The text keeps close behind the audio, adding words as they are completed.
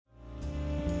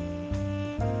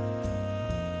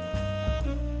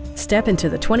Step into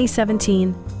the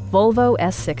 2017 Volvo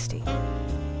S60.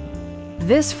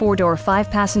 This four-door,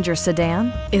 five-passenger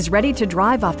sedan is ready to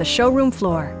drive off the showroom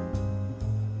floor.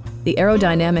 The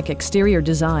aerodynamic exterior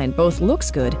design both looks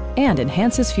good and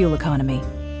enhances fuel economy,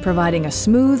 providing a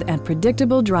smooth and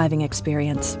predictable driving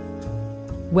experience.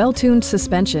 Well-tuned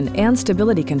suspension and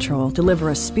stability control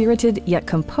deliver a spirited yet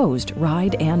composed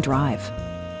ride and drive.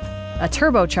 A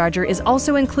turbocharger is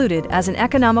also included as an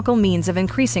economical means of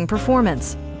increasing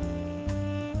performance.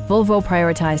 Volvo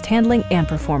prioritized handling and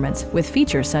performance with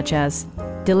features such as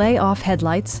delay-off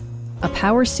headlights, a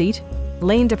power seat,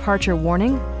 lane departure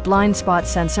warning, blind spot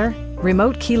sensor,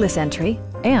 remote keyless entry,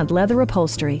 and leather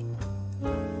upholstery.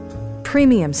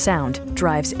 Premium sound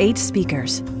drives 8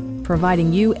 speakers,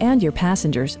 providing you and your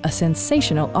passengers a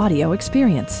sensational audio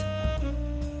experience.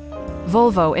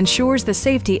 Volvo ensures the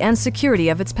safety and security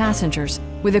of its passengers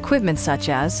with equipment such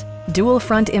as dual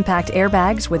front impact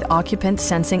airbags with occupant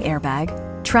sensing airbag,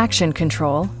 traction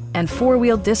control, and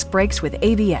 4-wheel disc brakes with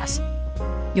ABS.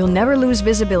 You'll never lose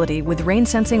visibility with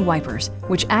rain-sensing wipers,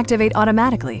 which activate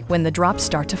automatically when the drops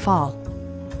start to fall.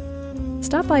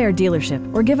 Stop by our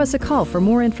dealership or give us a call for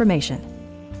more information.